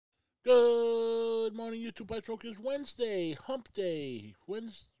Good morning, YouTube Bike Smokers. Wednesday, hump day.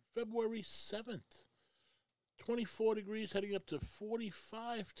 Wednesday, February 7th. 24 degrees, heading up to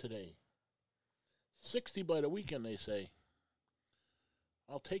 45 today. 60 by the weekend, they say.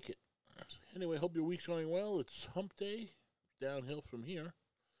 I'll take it. Anyway, hope your week's going well. It's hump day, downhill from here.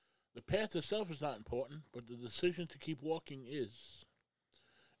 The path itself is not important, but the decision to keep walking is.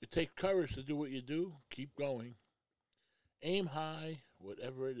 It takes courage to do what you do. Keep going. Aim high,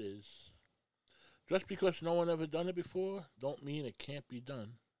 whatever it is. Just because no one ever done it before, don't mean it can't be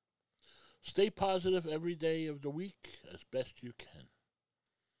done. Stay positive every day of the week as best you can.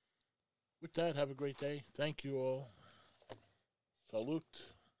 With that, have a great day. Thank you all. Salute.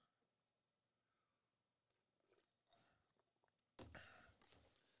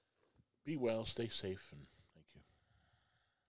 Be well, stay safe, and